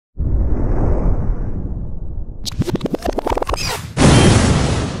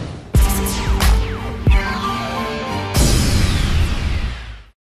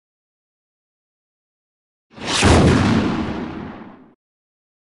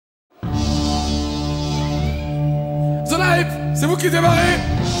C'est vous qui démarrez.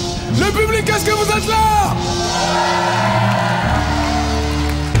 Le public, est-ce que vous êtes là?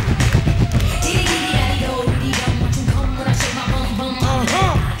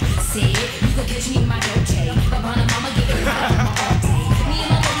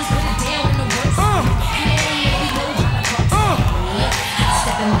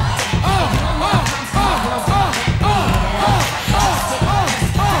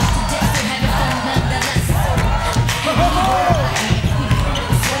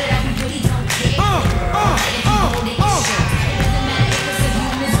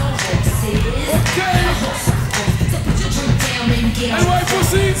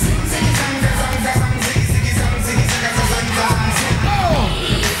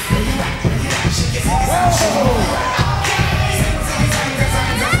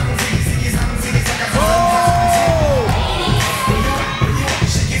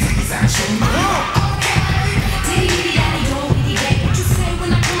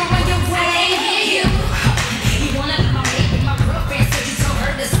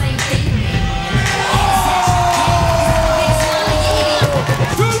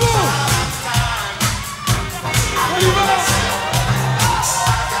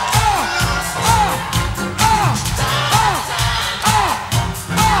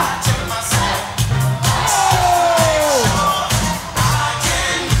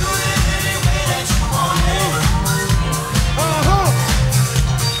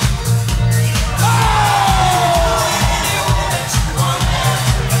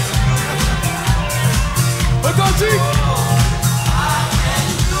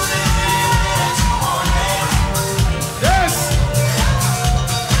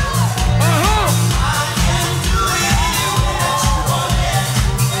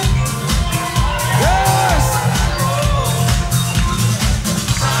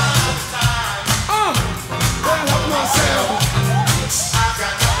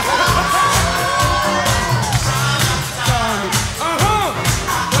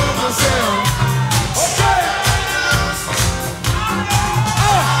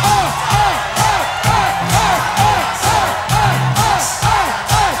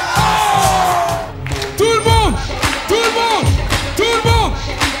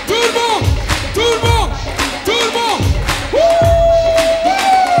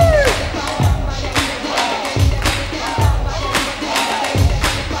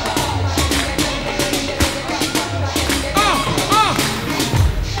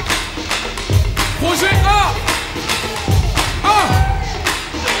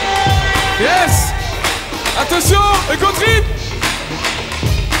 Yes. Attention, éco trip.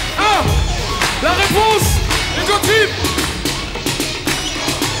 La réponse, éco trip.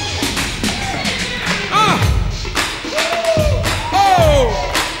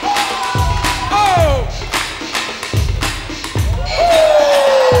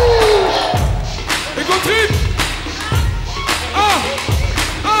 Éco trip.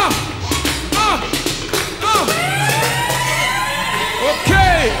 Ok.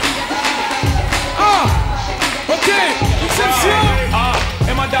 Ok, X-Ception.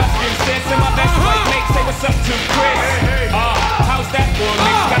 And my dog screams this, and my best white mate say what's up to Chris. How's that for a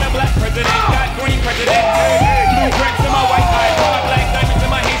mix? Got a black president, got green president. Blue dreads in my white eye, my black diamonds in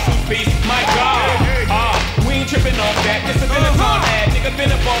my Jesus piece. My God, we ain't tripping off that. This has been a con ad, nigga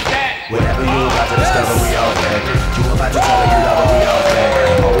been up off that. Whatever you about to discover, we all dead. You about to tell her you love her, we all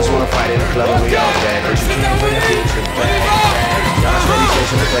dead. Always wanna fight in the club, and we all dead. But you can't win if you trip back. Y'all's ready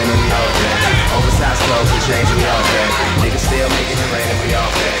chasing the flame, and we all dead. Oversized clothes and chains, we all dead. Niggas still making it rain, and we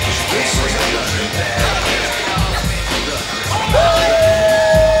all dead. Cause you can't win if you trip back.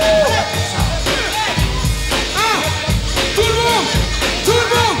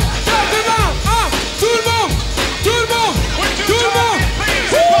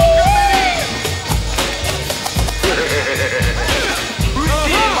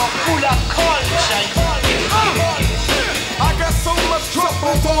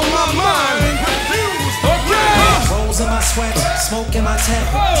 Rolls in my sweat, smoke in my tent,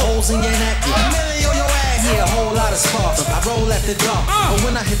 holes in your neck, million on your ass. Yeah, a whole lot of sparks. I roll at the dark, but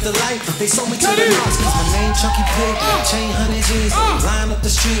when I hit the light, they sold me to the Knox. Cause my name Chunky Pig, chain 100 G's, line up the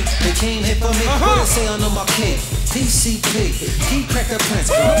street. They came here for me, what it say under my kid? PCP, he cracked the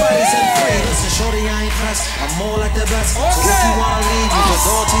prince. Nobody's in free. Listen, shorty, I ain't pressed. I'm more like the best. So if you wanna leave, you just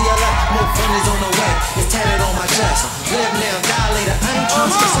go to your left. More friendlies on the way. It's tatted on my chest. Live now, die later. I ain't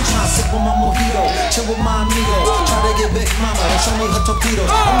trying to stress. I'm trying to sip on my mojito. Chill with my amigos. Try to get big mama and show me her torpedo.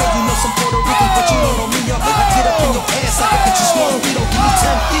 I know you know some Puerto Rican, but you don't know me, yo. I get up in your ass, I can get you small burrito. Give me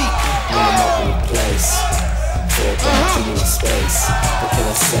 10 feet. When I'm up in the place, full time to me in space. What can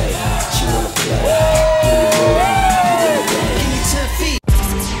I say? She wanna play.